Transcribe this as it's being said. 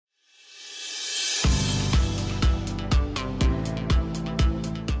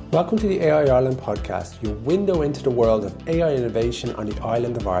Welcome to the AI Ireland podcast, your window into the world of AI innovation on the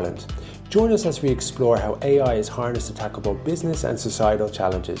island of Ireland. Join us as we explore how AI is harnessed to tackle both business and societal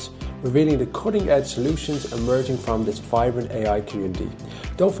challenges, revealing the cutting-edge solutions emerging from this vibrant AI community.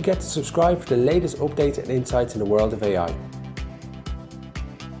 Don't forget to subscribe for the latest updates and insights in the world of AI.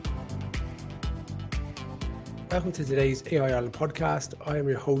 Welcome to today's AI Ireland podcast. I am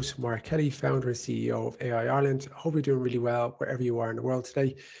your host, Mark Kelly, founder and CEO of AI Ireland. I hope you're doing really well wherever you are in the world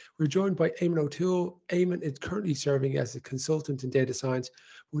today. We're joined by Eamonn O'Toole. Eamonn is currently serving as a consultant in data science.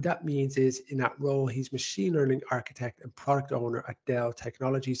 What that means is in that role, he's machine learning architect and product owner at Dell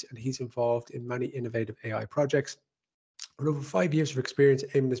Technologies, and he's involved in many innovative AI projects. With over 5 years of experience,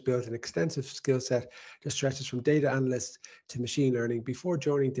 Eamonn has built an extensive skill set that stretches from data analyst to machine learning. Before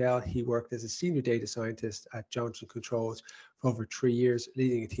joining Dell, he worked as a senior data scientist at Johnson Controls for over 3 years,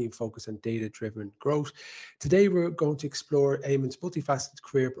 leading a team focused on data-driven growth. Today, we're going to explore Eamonn's multifaceted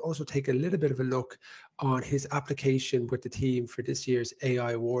career, but also take a little bit of a look on his application with the team for this year's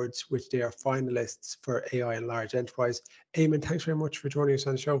AI Awards, which they are finalists for AI and Large Enterprise. Eamonn, thanks very much for joining us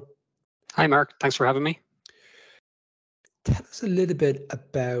on the show. Hi, Mark. Thanks for having me. Tell us a little bit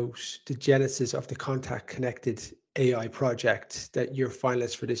about the genesis of the Contact Connected AI project that you're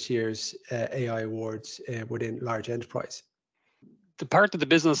finalist for this year's AI Awards within Large Enterprise. The part of the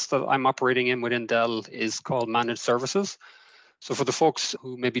business that I'm operating in within Dell is called managed services. So for the folks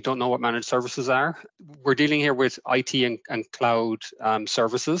who maybe don't know what managed services are, we're dealing here with IT and cloud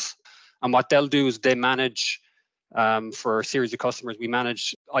services. And what Dell do is they manage for a series of customers, we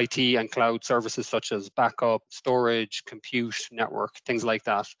manage IT and cloud services such as backup, storage, compute, network, things like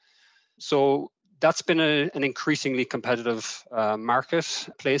that. So that's been an increasingly competitive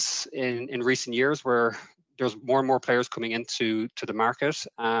marketplace in recent years, where there's more and more players coming into the market,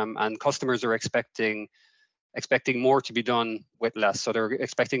 and customers are expecting more to be done with less. So they're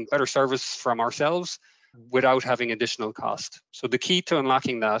expecting better service from ourselves without having additional cost. So the key to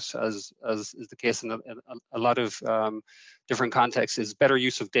unlocking that, as is the case in a lot of different contexts, is better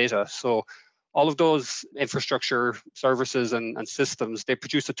use of data. So all of those infrastructure services and systems, they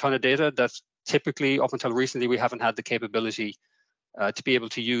produce a ton of data that typically, up until recently, we haven't had the capability to be able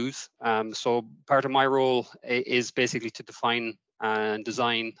to use. So part of my role is basically to define and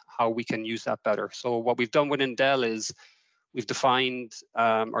design how we can use that better. So what we've done within Dell is we've defined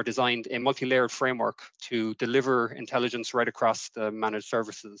or designed a multi-layered framework to deliver intelligence right across the managed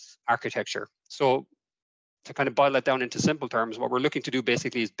services architecture. So to kind of boil that down into simple terms, what we're looking to do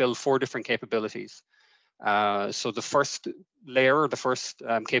basically is build 4 different capabilities. So the first layer, the first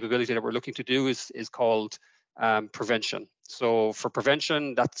capability that we're looking to do is called prevention. So for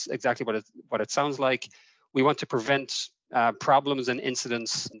prevention, that's exactly what it sounds like. We want to prevent problems and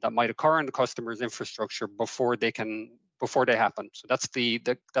incidents that might occur in the customer's infrastructure before they happen. So that's the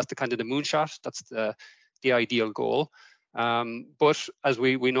kind of the moonshot. That's the ideal goal. But as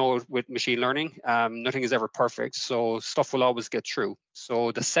we know with machine learning, nothing is ever perfect. So stuff will always get through.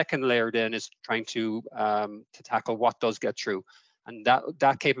 So the second layer then is trying to tackle what does get through, and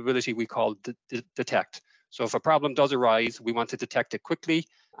that capability we call detect. So if a problem does arise, we want to detect it quickly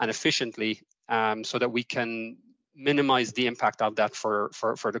and efficiently, so that we can minimize the impact of that for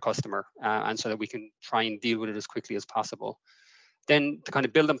the customer, and so that we can try and deal with it as quickly as possible. Then to kind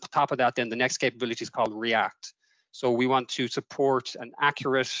of build on top of that, then the next capability is called react. So we want to support an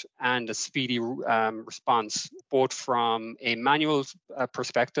accurate and a speedy response, both from a manual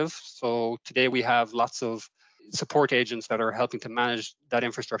perspective. So today we have lots of support agents that are helping to manage that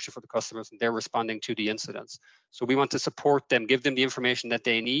infrastructure for the customers, and they're responding to the incidents. So we want to support them, give them the information that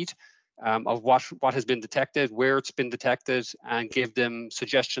they need, of what has been detected, where it's been detected, and give them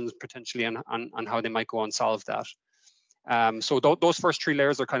suggestions potentially on how they might go and solve that. So those first 3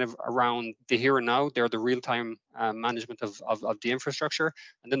 layers are kind of around the here and now. They're the real-time management of the infrastructure.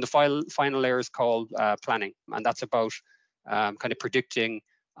 And then the final layer is called planning. And that's about kind of predicting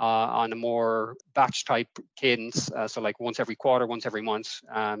on a more batch type cadence. So like once every quarter, once every month,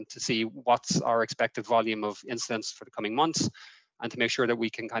 to see what's our expected volume of incidents for the coming months, and to make sure that we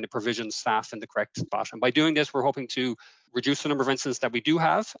can kind of provision staff in the correct spot. And by doing this, we're hoping to reduce the number of incidents that we do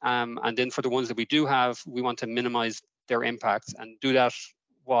have. And then for the ones that we do have, we want to minimize their impact and do that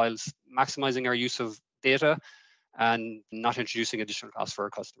whilst maximizing our use of data and not introducing additional costs for our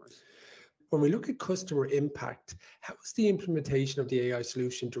customers. When we look at customer impact, how has the implementation of the AI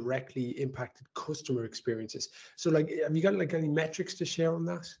solution directly impacted customer experiences? So have you got any metrics to share on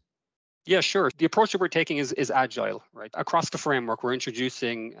that? Yeah, sure. The approach that we're taking is agile, right? Across the framework, we're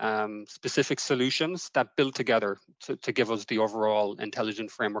introducing specific solutions that build together to give us the overall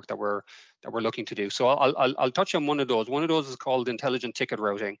intelligent framework that we're looking to do. So I'll touch on one of those. One of those is called intelligent ticket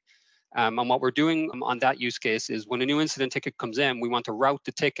routing. And what we're doing on that use case is when a new incident ticket comes in, we want to route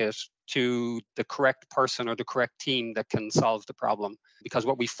the ticket to the correct person or the correct team that can solve the problem. Because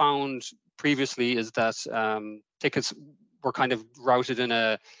what we found previously is that tickets were kind of routed in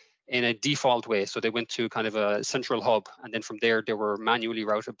a default way. So they went to kind of a central hub, and then from there they were manually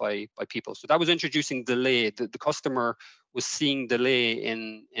routed by people. So that was introducing delay. The customer was seeing delay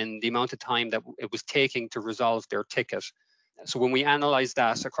in the amount of time that it was taking to resolve their ticket. So when we analyzed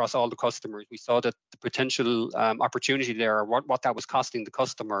that across all the customers, we saw that the potential opportunity there, or what that was costing the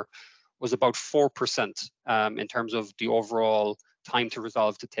customer, was about 4% in terms of the overall time to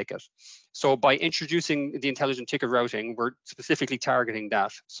resolve the ticket. So by introducing the intelligent ticket routing, we're specifically targeting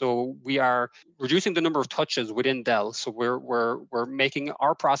that. So we are reducing the number of touches within Dell. So we're making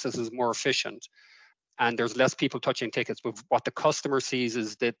our processes more efficient, and there's less people touching tickets. But what the customer sees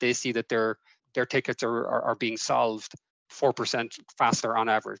is that they see that their tickets are being solved 4% faster on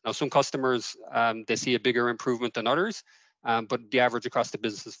average. Now, some customers, they see a bigger improvement than others, but the average across the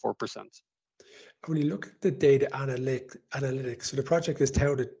business is 4%. When you look at the data analytics, so the project is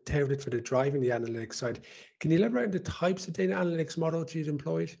touted for the driving the analytics side. Can you elaborate on the types of data analytics models you've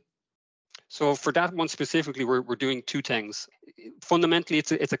employed? So for that one specifically, we're doing two things. Fundamentally,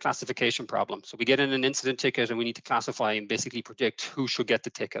 it's a classification problem. So we get in an incident ticket and we need to classify and basically predict who should get the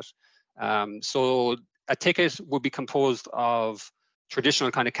ticket. So a ticket would be composed of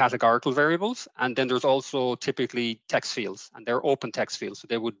traditional kind of categorical variables, and then there's also typically text fields, and they're open text fields, so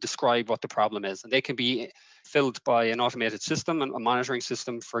they would describe what the problem is, and they can be filled by an automated system, a monitoring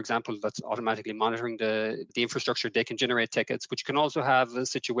system, for example, that's automatically monitoring the infrastructure. They can generate tickets, but you can also have a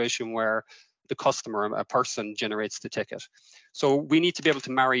situation where the customer, a person, generates the ticket. So we need to be able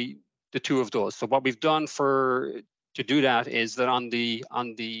to marry the two of those. So what we've done to do that is that on the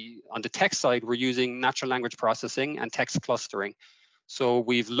text side, we're using natural language processing and text clustering. So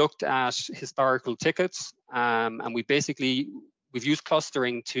we've looked at historical tickets, and we've used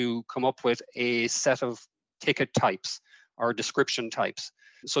clustering to come up with a set of ticket types or description types.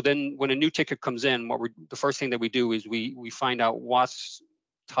 So then when a new ticket comes in, the first thing that we do is we find out what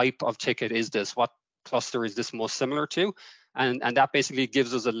type of ticket is this, what cluster is this most similar to, and that basically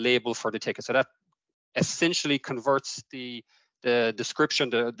gives us a label for the ticket. So that essentially converts the description,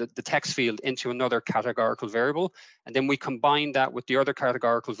 the text field, into another categorical variable. And then we combine that with the other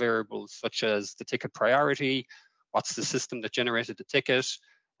categorical variables, such as the ticket priority, what's the system that generated the ticket,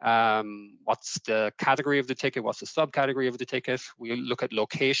 what's the category of the ticket, what's the subcategory of the ticket. We look at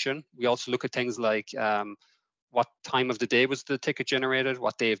location. We also look at things like what time of the day was the ticket generated,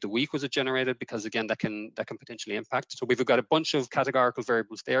 what day of the week was it generated, because again, that can potentially impact. So we've got a bunch of categorical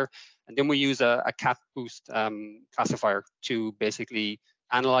variables there, and then we use a cat boost classifier to basically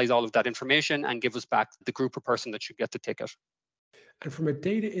analyze all of that information and give us back the group or person that should get the ticket. And from a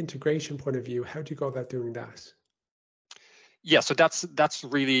data integration point of view, how do you go about doing that? Yeah, so that's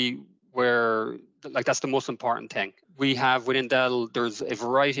really where, like, that's the most important thing. We have within Dell, there's a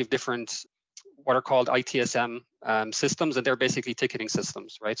variety of different what are called ITSM systems, and they're basically ticketing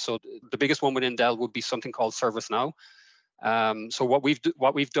systems, right? So the biggest one within Dell would be something called ServiceNow. So what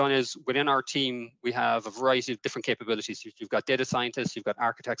we've done is within our team, we have a variety of different capabilities. You've got data scientists, you've got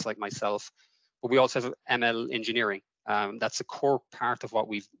architects like myself, but we also have ML engineering. That's a core part of what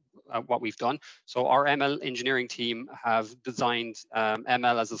we've done. So our ML engineering team have designed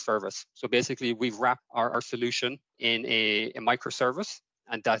ML as a service. So basically, we've wrapped our solution in a microservice,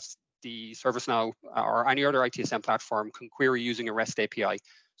 and that's the ServiceNow or any other ITSM platform can query using a REST API.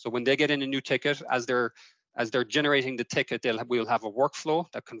 So when they get in a new ticket, as they're generating the ticket, we'll have a workflow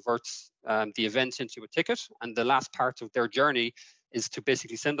that converts the event into a ticket. And the last part of their journey is to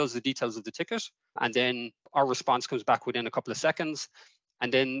basically send us the details of the ticket. And then our response comes back within a couple of seconds.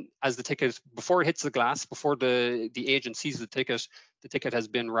 And then as the ticket, before it hits the glass, before the agent sees the ticket has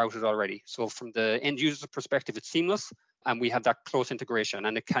been routed already. So from the end user's perspective, it's seamless. And we have that close integration.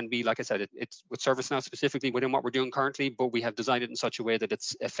 And it can be, like I said, it's with ServiceNow specifically within what we're doing currently, but we have designed it in such a way that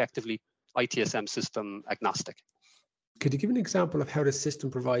it's effectively ITSM system agnostic. Could you give an example of how the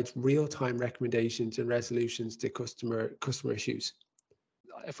system provides real-time recommendations and resolutions to customer issues?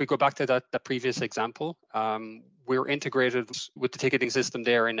 If we go back to that previous example, we're integrated with the ticketing system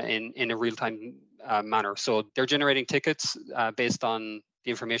there in a real-time manner. So they're generating tickets based on the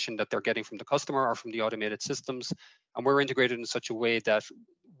information that they're getting from the customer or from the automated systems, and we're integrated in such a way that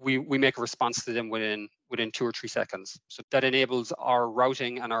we make a response to them within within 2 or 3 seconds. So that enables our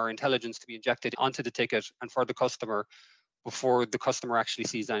routing and our intelligence to be injected onto the ticket and for the customer before the customer actually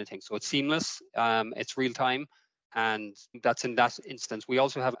sees anything. So it's seamless, it's real time, and that's in that instance. We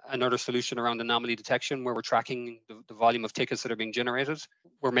also have another solution around anomaly detection where we're tracking the volume of tickets that are being generated.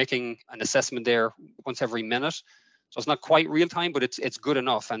 We're making an assessment there once every minute. So it's not quite real time, but it's good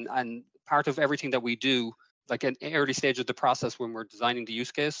enough. And part of everything that we do, like in early stage of the process when we're designing the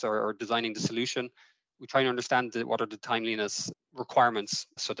use case or designing the solution, we try and understand what are the timeliness requirements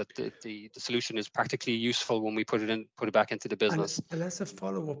so that the solution is practically useful when we put it back into the business. And as a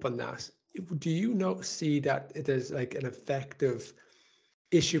follow-up on that, do you see that it is like an effective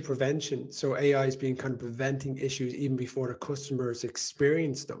issue prevention? So AI is being kind of preventing issues even before the customers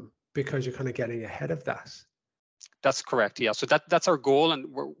experience them because you're kind of getting ahead of that. That's correct. Yeah. So that's our goal, and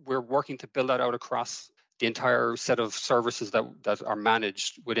we're working to build that out across the entire set of services that are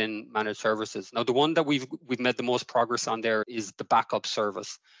managed within managed services. Now, the one that we've made the most progress on there is the backup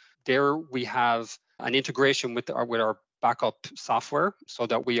service. There we have an integration with our backup software so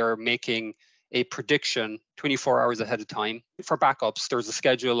that we are making a prediction 24 hours ahead of time. For backups, there's a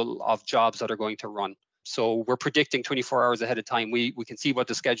schedule of jobs that are going to run. So we're predicting 24 hours ahead of time. We can see what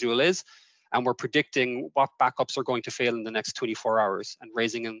the schedule is, and we're predicting what backups are going to fail in the next 24 hours and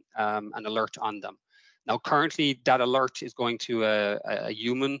raising an alert on them. Now, currently, that alert is going to a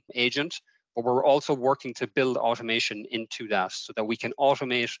human agent, but we're also working to build automation into that so that we can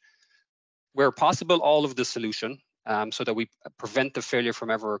automate, where possible, all of the solution so that we prevent the failure from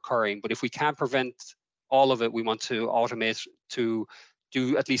ever occurring. But if we can't prevent all of it, we want to automate to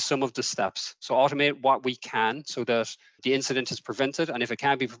do at least some of the steps. So automate what we can so that the incident is prevented. And if it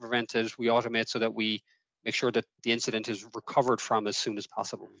can't be prevented, we automate so that we make sure that the incident is recovered from as soon as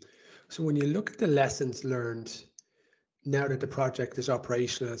possible. So when you look at the lessons learned now that the project is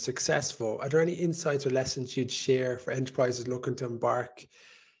operational and successful, are there any insights or lessons you'd share for enterprises looking to embark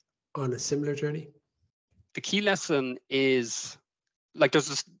on a similar journey? The key lesson is, like,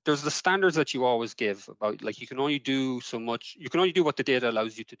 there's the standards that you always give about, like, you can only do so much, you can only do what the data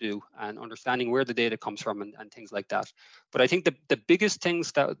allows you to do, and understanding where the data comes from and things like that. But I think the biggest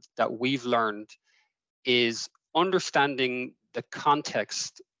things that we've learned is understanding the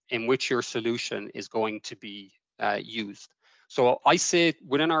context in which your solution is going to be used. So I say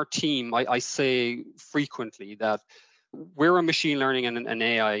within our team, I say frequently that we're a machine learning and an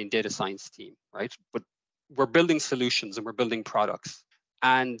AI and data science team, right? But we're building solutions and we're building products.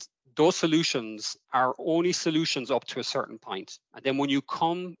 And those solutions are only solutions up to a certain point. And then when you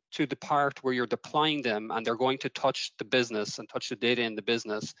come to the part where you're deploying them and they're going to touch the business and touch the data in the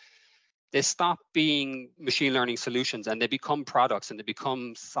business, they stop being machine learning solutions and they become products and they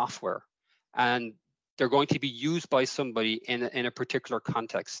become software. And they're going to be used by somebody in a particular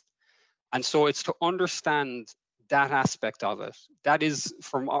context. And so it's to understand that aspect of it. That is,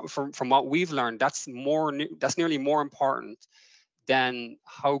 from what we've learned, that's nearly more important than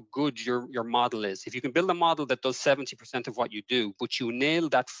how good your model is. If you can build a model that does 70% of what you do, but you nail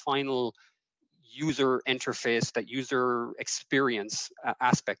that final user interface, that user experience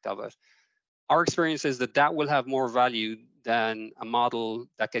aspect of it, our experience is that will have more value than a model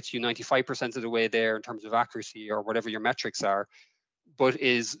that gets you 95% of the way there in terms of accuracy or whatever your metrics are, but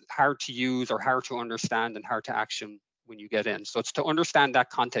is hard to use or hard to understand and hard to action when you get in. So it's to understand that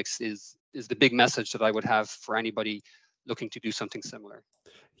context is the big message that I would have for anybody looking to do something similar.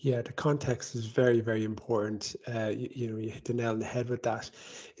 Yeah, the context is very, very important. You hit the nail on the head with that.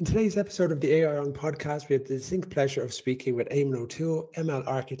 In today's episode of the AI On podcast, we have the distinct pleasure of speaking with Eamonn O'Toole, ML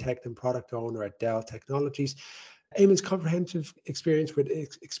architect and product owner at Dell Technologies. Eamonn's comprehensive experience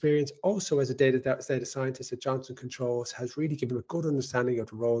also as a data scientist at Johnson Controls has really given a good understanding of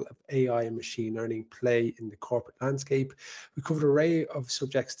the role of AI and machine learning play in the corporate landscape. We covered an array of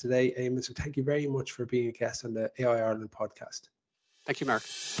subjects today, Eamonn, so thank you very much for being a guest on the AI Ireland podcast. Thank you, Mark.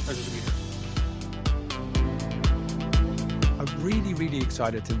 Pleasure to be here. I'm really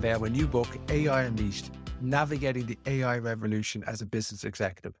excited to unveil my new book, AI Unleashed, Navigating the AI Revolution as a Business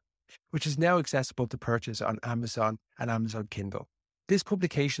Executive, which is now accessible to purchase on Amazon and Amazon Kindle. This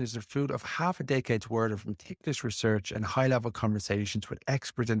publication is the fruit of half a decade's worth of meticulous research and high-level conversations with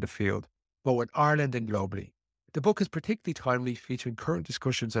experts in the field, both in Ireland and globally. The book is particularly timely, featuring current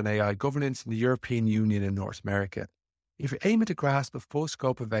discussions on AI governance in the European Union and North America. If you're aiming to grasp the full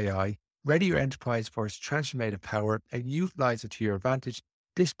scope of AI, ready your enterprise for its transformative power, and utilize it to your advantage,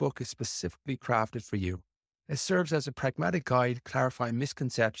 this book is specifically crafted for you. It serves as a pragmatic guide, clarifying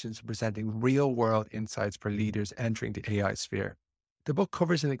misconceptions and presenting real-world insights for leaders entering the AI sphere. The book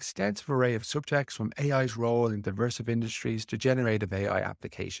covers an extensive array of subjects, from AI's role in diverse industries to generative AI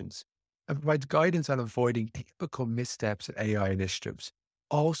applications. and provides guidance on avoiding typical missteps in AI initiatives,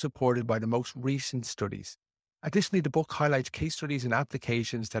 all supported by the most recent studies. Additionally, the book highlights case studies and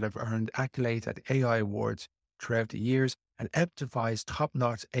applications that have earned accolades at AI awards throughout the years and emphasize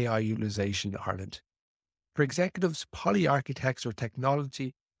top-notch AI utilization in Ireland. For executives, poly-architects, or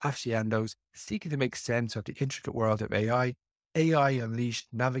technology aficionados seeking to make sense of the intricate world of AI, AI Unleashed,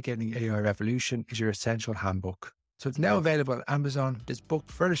 Navigating AI Revolution is your essential handbook. So it's now available on Amazon. This book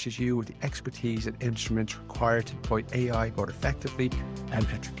furnishes you with the expertise and instruments required to deploy AI more effectively and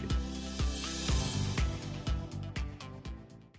ethically.